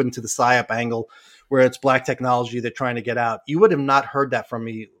bit open to the PSYOP angle, where it's black technology they're trying to get out. You would have not heard that from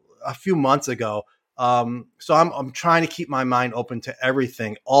me a few months ago. So I'm trying to keep my mind open to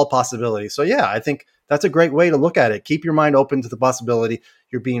everything, all possibilities. So yeah, I think that's a great way to look at it. Keep your mind open to the possibility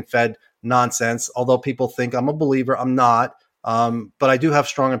you're being fed nonsense. Although people think I'm a believer, I'm not. But I do have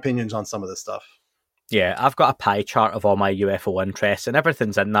strong opinions on some of this stuff. Yeah, I've got a pie chart of all my UFO interests, and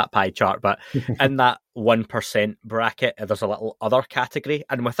everything's in that pie chart. But in that 1% bracket, there's a little other category.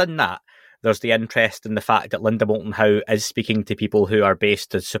 And within that, there's the interest in the fact that Linda Moulton Howe is speaking to people who are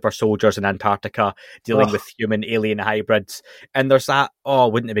based as super soldiers in Antarctica, dealing with human alien hybrids. And there's that,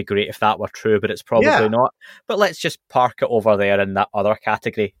 wouldn't it be great if that were true? But it's probably not. But let's just park it over there in that other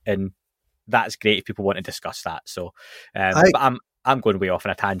category. And that's great if people want to discuss that. So, but I'm going way off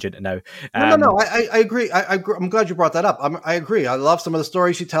on a tangent now. No. I agree. I'm glad you brought that up. I agree. I love some of the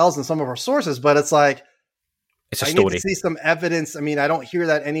stories she tells and some of her sources, but it's like, it's a story. I need to see some evidence. I mean, I don't hear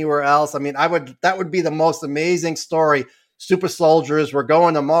that anywhere else. I mean, that would be the most amazing story. Super soldiers, we're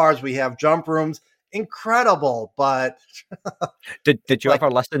going to Mars. We have jump rooms. Incredible. But did you ever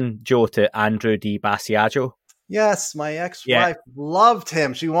listen, Joe, to Andrew Di Basiago? Yes, my ex-wife loved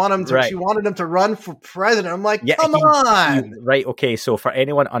him. She wanted him to. She wanted him to run for president. I'm like, come on. Right. Okay. So for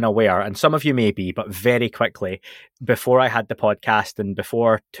anyone unaware, and some of you may be, but very quickly, before I had the podcast and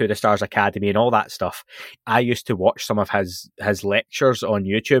before To the Stars Academy and all that stuff, I used to watch some of his lectures on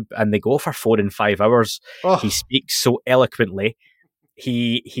YouTube, and they go for 4 and 5 hours. Oh. He speaks so eloquently.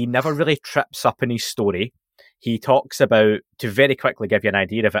 He never really trips up in his story. He talks about, to very quickly give you an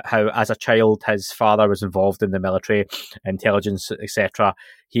idea of it, how as a child his father was involved in the military, intelligence, etc.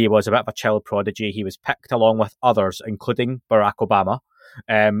 He was a bit of a child prodigy. He was picked along with others, including Barack Obama,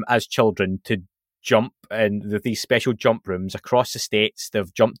 as children to jump in these special jump rooms across the states.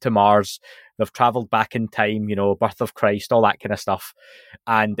 They've jumped to Mars. They've travelled back in time, birth of Christ, all that kind of stuff.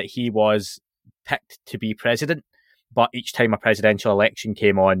 And that he was picked to be president. But each time a presidential election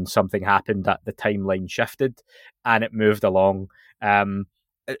came on, something happened that the timeline shifted and it moved along.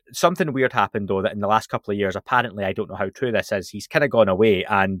 Something weird happened, though, that in the last couple of years, apparently, I don't know how true this is, he's kind of gone away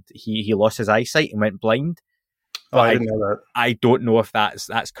and he lost his eyesight and went blind. Oh, I didn't know that. I don't know if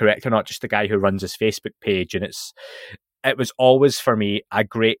that's correct or not, just the guy who runs his Facebook page. And it was always, for me, a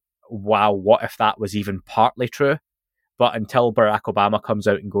great, wow, what if that was even partly true? But until Barack Obama comes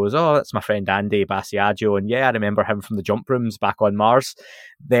out and goes, oh, that's my friend Andy Basiaggio, and I remember him from the jump rooms back on Mars,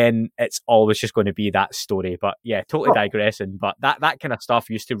 then it's always just going to be that story. But totally digressing. But that kind of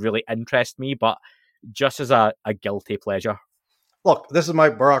stuff used to really interest me, but just as a guilty pleasure. Look, this is my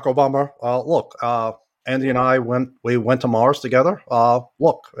Barack Obama. Andy and I went to Mars together.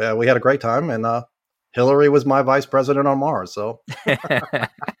 We had a great time, and Hillary was my vice president on Mars. So.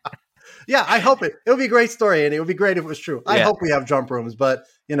 Yeah, I hope it would be a great story, and it would be great if it was true. I hope we have jump rooms, but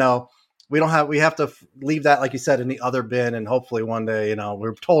we have to leave that, like you said, in the other bin, and hopefully one day,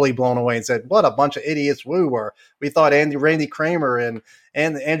 we're totally blown away and said, what a bunch of idiots we were. We thought Randy Kramer and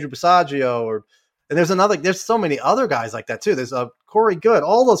Andrew Basiaggio, and there's so many other guys like that too. There's Corey Good,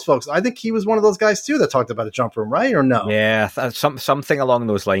 all those folks. I think he was one of those guys too that talked about a jump room, right? Or no? Yeah, something along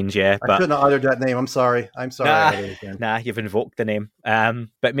those lines. Yeah, I couldn't have uttered that name. I'm sorry. Nah, you've invoked the name.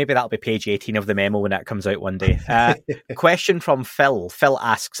 But maybe that'll be page 18 of the memo when that comes out one day. Question from Phil. Phil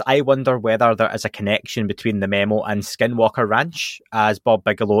asks, I wonder whether there is a connection between the memo and Skinwalker Ranch, as Bob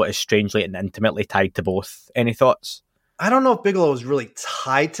Bigelow is strangely and intimately tied to both. Any thoughts? I don't know if Bigelow is really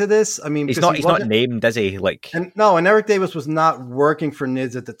tied to this. I mean, he's not named, is he? And Eric Davis was not working for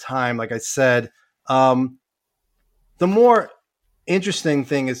NIDS at the time. Like I said, the more interesting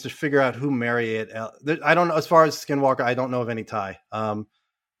thing is to figure out who Mary. I don't know. As far as Skinwalker, I don't know of any tie. The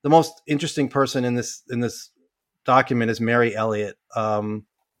most interesting person in this document is Mary Elliott.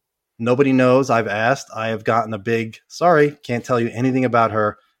 Nobody knows. I've asked. I have gotten a big sorry. Can't tell you anything about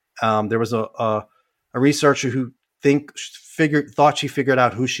her. There was a researcher who thought she figured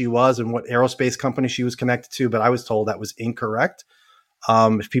out who she was and what aerospace company she was connected to, but I was told that was incorrect.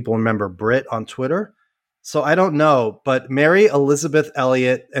 If people remember Brit on Twitter. So I don't know, but Mary Elizabeth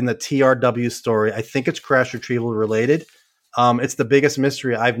Elliott and the TRW story, I think it's crash retrieval related. It's the biggest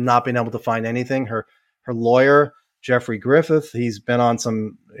mystery. I've not been able to find anything. Her lawyer, Jeffrey Griffith, he's been on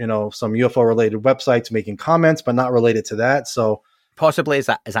some UFO related websites making comments, but not related to that. So possibly is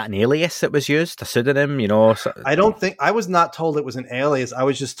that an alias that was used, a pseudonym? I don't think I was not told it was an alias. I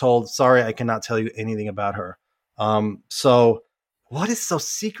was just told, sorry, I cannot tell you anything about her. So what is so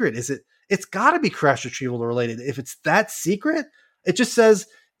secret? It's got to be crash retrieval related. If it's that secret, it says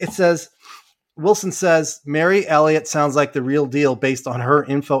Wilson says Mary Elliott sounds like the real deal based on her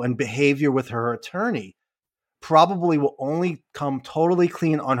info and behavior with her attorney. Probably will only come totally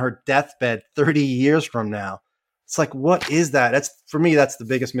clean on her deathbed 30 years from now. It's like, what is that? For me, that's the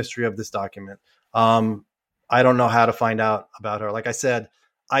biggest mystery of this document. I don't know how to find out about her. Like I said,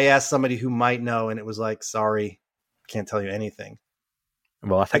 I asked somebody who might know, and it was like, sorry, can't tell you anything.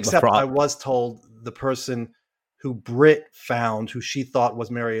 Well, I think except I was told the person who Brit found, who she thought was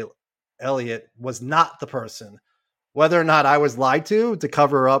Mary Elliott, was not the person. Whether or not I was lied to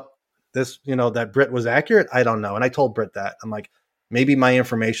cover up this, that Brit was accurate, I don't know. And I told Brit that. I'm like, maybe my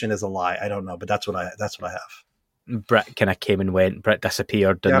information is a lie. I don't know, but that's what I have. Brett kind of came and went. Brett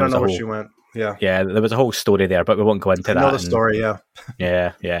disappeared. Yeah, I don't know where she went. Yeah, there was a whole story there, but we won't go into that. I know the story.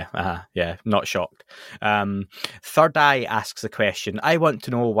 Yeah. Not shocked. Third Eye asks the question. I want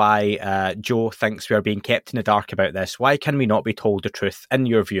to know why Joe thinks we are being kept in the dark about this. Why can we not be told the truth? In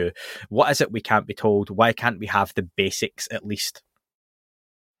your view, what is it we can't be told? Why can't we have the basics at least?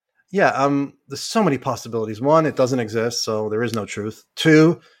 Yeah, there's so many possibilities. One, it doesn't exist, so there is no truth.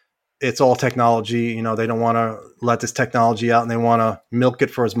 Two, it's all technology. They don't want to let this technology out and they want to milk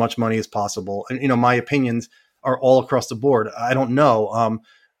it for as much money as possible. And, my opinions are all across the board. I don't know.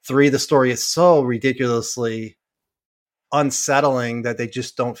 Three, the story is so ridiculously unsettling that they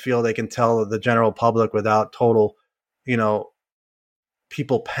just don't feel they can tell the general public without total,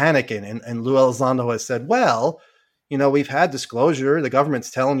 people panicking. And Lou Elizondo has said, well, we've had disclosure. The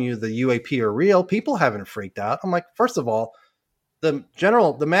government's telling you the UAP are real. People haven't freaked out. I'm like, first of all, the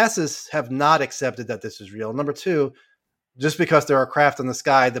masses have not accepted that this is real. Number two, just because there are craft in the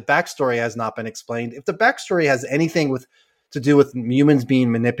sky, the backstory has not been explained. If the backstory has anything to do with humans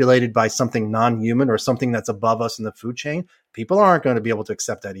being manipulated by something non-human or something that's above us in the food chain, people aren't going to be able to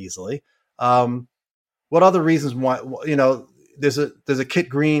accept that easily. What other reasons why, there's a Kit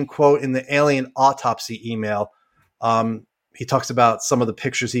Green quote in the alien autopsy email. He talks about some of the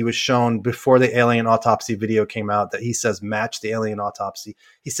pictures he was shown before the alien autopsy video came out that he says match the alien autopsy.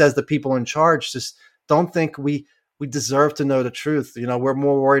 He says the people in charge just don't think we deserve to know the truth. We're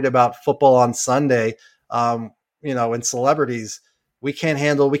more worried about football on Sunday, and celebrities. We can't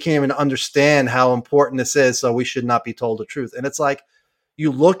even understand how important this is, so we should not be told the truth. And it's like,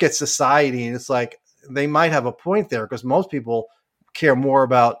 you look at society and it's like, they might have a point there, because most people care more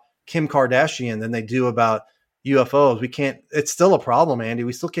about Kim Kardashian than they do about UFOs. It's still a problem, Andy.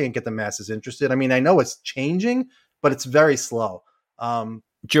 We still can't get the masses interested. I mean, I know it's changing, but it's very slow. Joe,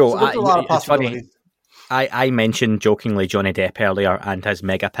 so there's a lot of possibilities. I mentioned jokingly Johnny Depp earlier and his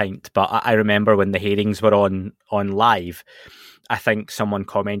mega pint, but I remember when the hearings were on live, I think someone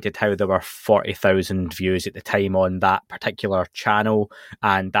commented how there were 40,000 views at the time on that particular channel,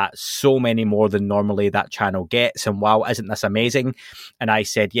 and that's so many more than normally that channel gets. And wow, isn't this amazing? And I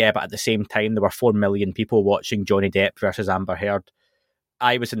said, yeah, but at the same time, there were 4 million people watching Johnny Depp versus Amber Heard.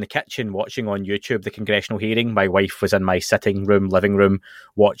 I was in the kitchen watching on YouTube the congressional hearing. My wife was in my living room,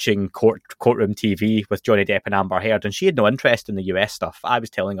 watching courtroom TV with Johnny Depp and Amber Heard, and she had no interest in the US stuff. I was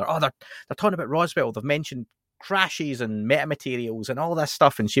telling her, they're talking about Roswell. They've mentioned crashes and metamaterials and all this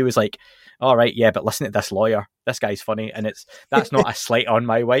stuff, and she was like, all right, yeah, but listen to this lawyer. This guy's funny. And that's not a slight on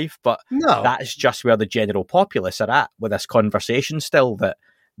my wife, but no, that's just where the general populace are at with this conversation still, that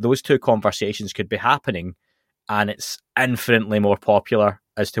those two conversations could be happening. And it's infinitely more popular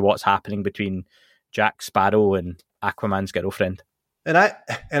as to what's happening between Jack Sparrow and Aquaman's girlfriend. And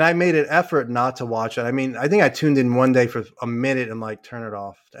I made an effort not to watch it. I mean, I think I tuned in one day for a minute and like, turn it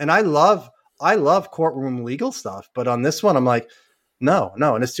off. And I love courtroom legal stuff, but on this one, I'm like, no.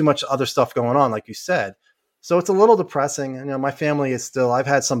 And there's too much other stuff going on, like you said. So it's a little depressing. And, my family is still, I've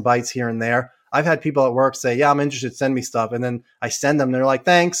had some bites here and there. I've had people at work say, yeah, I'm interested, send me stuff. And then I send them, they're like,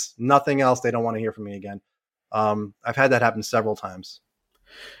 thanks, nothing else. They don't want to hear from me again. I've had that happen several times.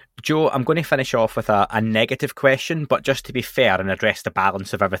 Joe, I'm going to finish off with a negative question, but just to be fair and address the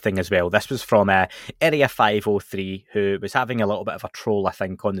balance of everything as well. This was from Area 503, who was having a little bit of a troll, I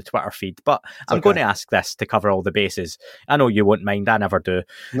think, on the Twitter feed. But I'm going to ask this to cover all the bases. I know you won't mind, I never do.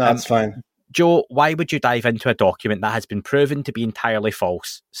 No, it's fine. Joe, why would you dive into a document that has been proven to be entirely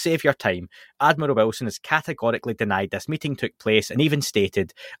false? Save your time. Admiral Wilson has categorically denied this meeting took place and even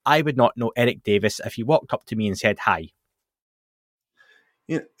stated, I would not know Eric Davis if he walked up to me and said hi.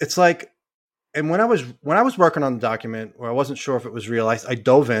 It's like, and when I was working on the document where I wasn't sure if it was real, I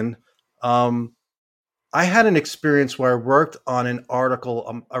dove in. I had an experience where I worked on an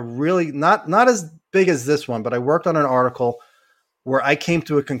article, a really not as big as this one, but I worked on an article where I came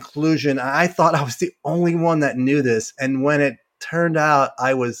to a conclusion. I thought I was the only one that knew this. And when it turned out,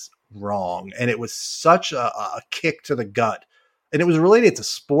 I was wrong. And it was such a kick to the gut. And it was related to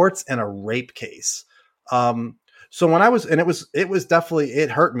sports and a rape case. So when it was definitely, it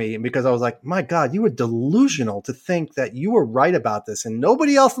hurt me because I was like, my God, you were delusional to think that you were right about this and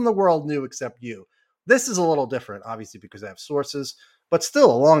nobody else in the world knew except you. This is a little different, obviously, because I have sources, but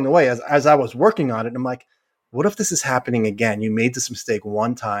still along the way, as I was working on it, I'm like, what if this is happening again? You made this mistake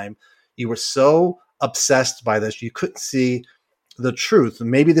one time. You were so obsessed by this. You couldn't see the truth.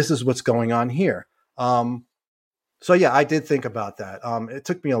 Maybe this is what's going on here. So yeah, I did think about that. It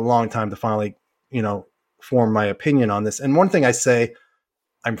took me a long time to finally, form my opinion on this. And one thing I say,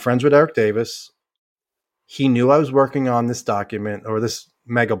 I'm friends with Eric Davis. He knew I was working on this document or this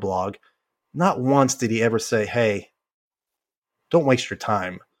mega blog. Not once did he ever say, hey, don't waste your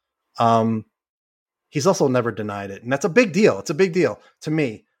time. He's also never denied it. And that's a big deal. It's a big deal to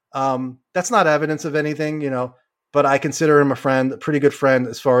me. That's not evidence of anything, but I consider him a friend, a pretty good friend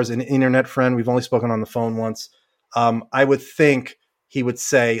as far as an internet friend. We've only spoken on the phone once. I would think he would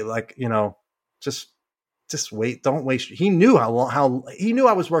say, like, just wait, don't waste. He knew he knew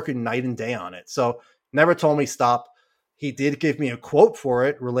I was working night and day on it. So never told me stop. He did give me a quote for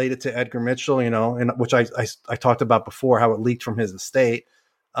it related to Edgar Mitchell, and which I talked about before, how it leaked from his estate.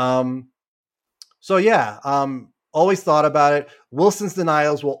 So yeah, Always thought about it. Wilson's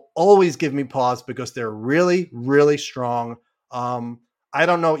denials will always give me pause because they're really, really strong. I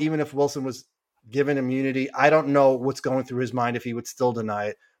don't know, even if Wilson was given immunity, I don't know what's going through his mind if he would still deny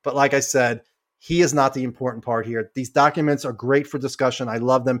it. But like I said, he is not the important part here. These documents are great for discussion. I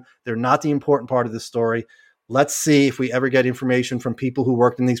love them. They're not the important part of the story. Let's see if we ever get information from people who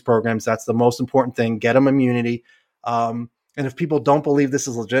worked in these programs. That's the most important thing. Get them immunity. And if people don't believe this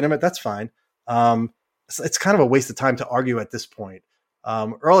is legitimate, that's fine. It's kind of a waste of time to argue at this point.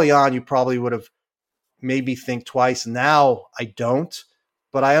 Early on, you probably would have made me think twice. Now I don't,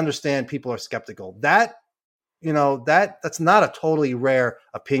 but I understand people are skeptical. That's not a totally rare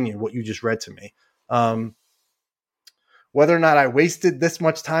opinion, what you just read to me. Whether or not I wasted this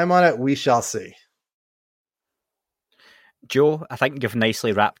much time on it, we shall see. Joe, I think you've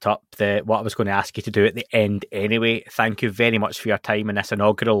nicely wrapped up what I was going to ask you to do at the end anyway. Thank you very much for your time in this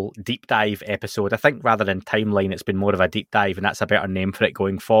inaugural deep dive episode. I think rather than timeline, it's been more of a deep dive, and that's a better name for it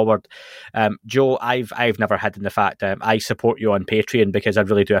going forward. Joe, I've never hidden the fact I support you on Patreon because I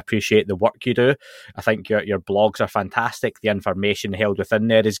really do appreciate the work you do. I think your blogs are fantastic. The information held within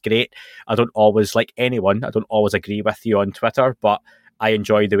there is great. I don't always, like anyone, I don't always agree with you on Twitter, but I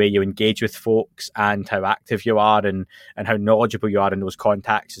enjoy the way you engage with folks and how active you are and how knowledgeable you are in those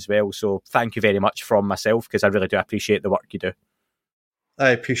contacts as well. So thank you very much from myself, because I really do appreciate the work you do. I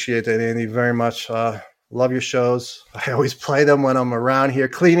appreciate that, Andy, very much. Love your shows. I always play them when I'm around here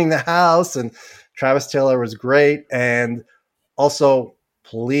cleaning the house, and Travis Taylor was great. And also,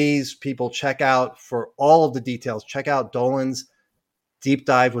 please, people, check out, for all of the details, check out Dolan's deep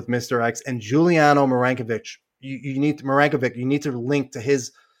dive with Mr. X and Giuliano Marankovic. You need to link to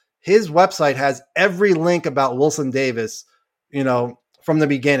his website. Has every link about Wilson Davis, from the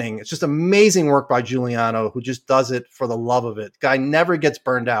beginning. It's just amazing work by Giuliano, who just does it for the love of it. Guy never gets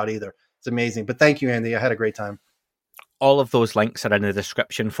burned out either. It's amazing. But thank you, Andy. I had a great time. All of those links are in the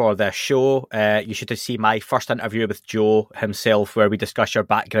description for this show. You should see my first interview with Joe himself, where we discuss your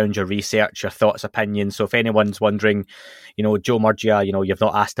background, your research, your thoughts, opinions. So if anyone's wondering, Joe Murgia, you've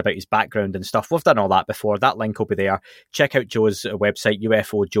not asked about his background and stuff, we've done all that before. That link will be there. Check out Joe's website,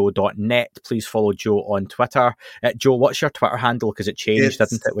 ufojoe.net. Please follow Joe on Twitter. Joe, what's your Twitter handle? Because it changed,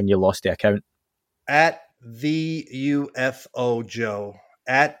 didn't it, when you lost the account? At the UFO Joe.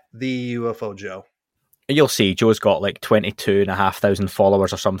 At the UFO Joe. You'll see Joe's got like 22,500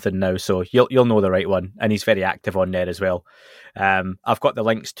 followers or something now, so you'll know the right one, and he's very active on there as well. I've got the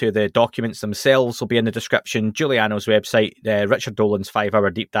links to the documents themselves will be in the description, Giuliano's website, Richard Dolan's 5-hour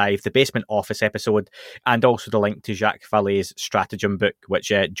deep dive, the Basement Office episode, and also the link to Jacques Vallée's stratagem book,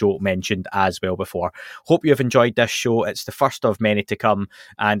 which Joe mentioned as well before. Hope you have enjoyed this show. It's the first of many to come,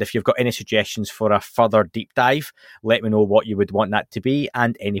 and if you've got any suggestions for a further deep dive, let me know what you would want that to be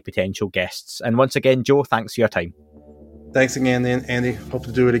and any potential guests. And once again, Joe, thanks for your time. Thanks again, Andy. Hope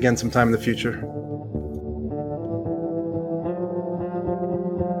to do it again sometime in the future.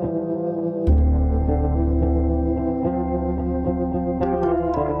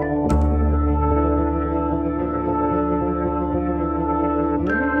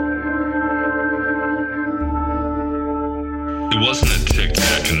 It wasn't a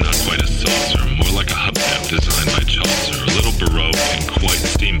tic-tac and not quite a saucer, more like a hubcap designed by Chaucer, a little baroque and quite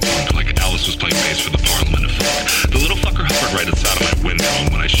steampunk, like Alice was playing bass for the Parliament of Folk. The little fucker hovered right outside of my window,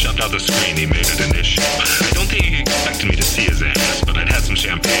 and when I shoved out the screen, he made it an issue. I don't think he expected me to see his ass, but I'd had some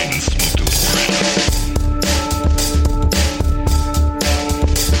champagne and smoked a little grass.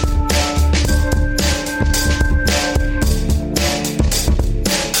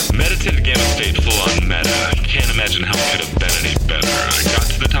 Meditative gamma state full on meta. Can't imagine how it could have been any better. I got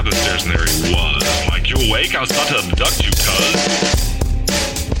to the top of the stairs and there he was. Like, you awake? I was about to abduct you, cuz.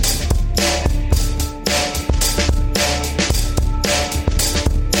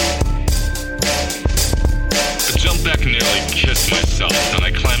 I jumped back and nearly kissed myself. Then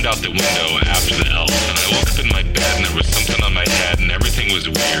I climbed out the window after the elf. And I woke up in my bed and there was something on my head and everything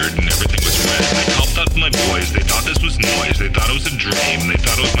was weird and everything was red. And I called out to my boys. They thought this was noise. They thought it was a dream. They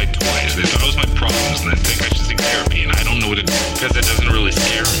thought it was my toys. They thought it was my problems. And they think I should seek therapy. And I don't know what it is because it doesn't really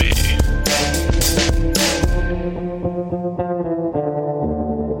scare me.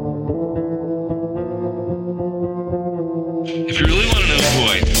 If you really want to know who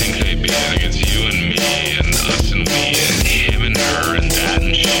I think they'd be, I think it's you and me and us and we and him and her and that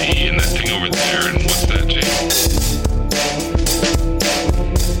and she and that thing over there and what's that, Jake?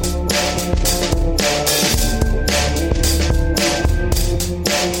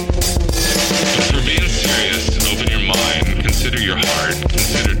 But for being serious, open your mind, consider your heart,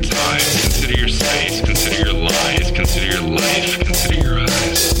 consider time, consider your space.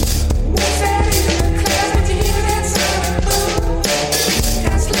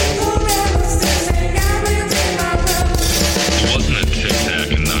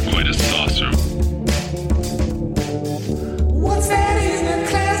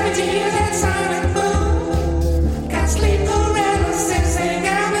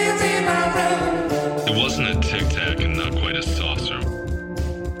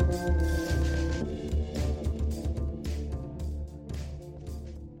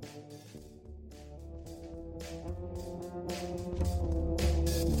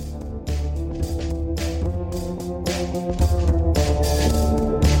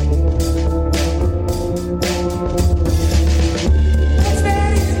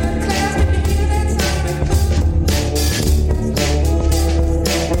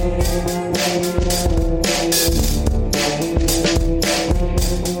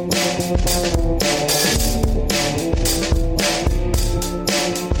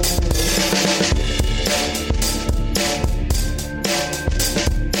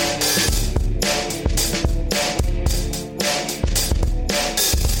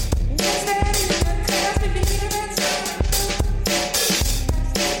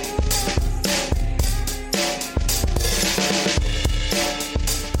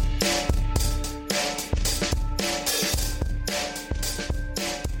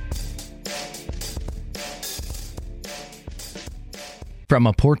 From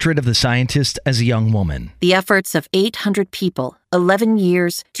A Portrait of the Scientist as a Young Woman. The efforts of 800 people, 11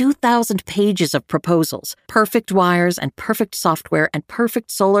 years, 2,000 pages of proposals, perfect wires and perfect software and perfect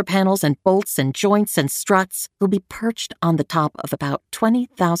solar panels and bolts and joints and struts will be perched on the top of about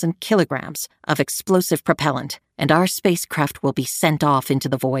 20,000 kilograms of explosive propellant, and our spacecraft will be sent off into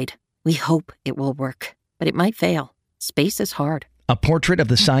the void. We hope it will work, but it might fail. Space is hard. A Portrait of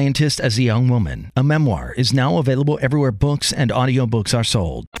the Scientist as a Young Woman, a memoir, is now available everywhere books and audiobooks are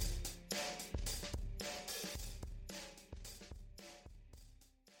sold.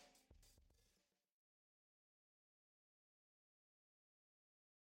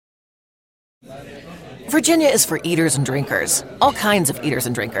 Virginia is for eaters and drinkers. All kinds of eaters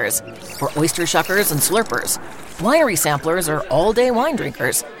and drinkers. For oyster shuckers and slurpers. Winery samplers are all-day wine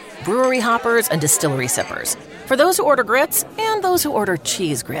drinkers. Brewery hoppers and distillery sippers. For those who order grits and those who order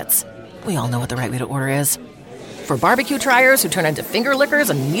cheese grits. We all know what the right way to order is. For barbecue triers who turn into finger lickers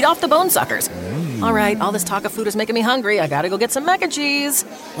and meat off the bone suckers. All right, all this talk of food is making me hungry. I gotta go get some mac and cheese.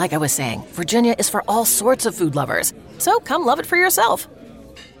 Like I was saying, Virginia is for all sorts of food lovers. So come love it for yourself.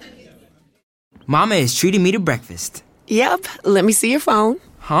 Mama is treating me to breakfast. Yep. Let me see your phone.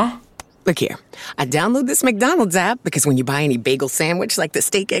 Huh? Look here. I download this McDonald's app because when you buy any bagel sandwich like the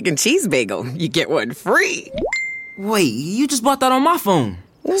steak, egg, and cheese bagel, you get one free. Wait, you just bought that on my phone.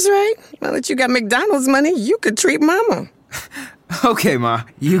 That's right. Now that you got McDonald's money, you could treat Mama. Okay, Ma.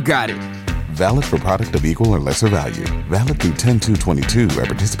 You got it. Valid for product of equal or lesser value. Valid through 10/2/22 at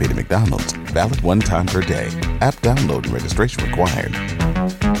participating McDonald's. Valid one time per day. App download and registration required.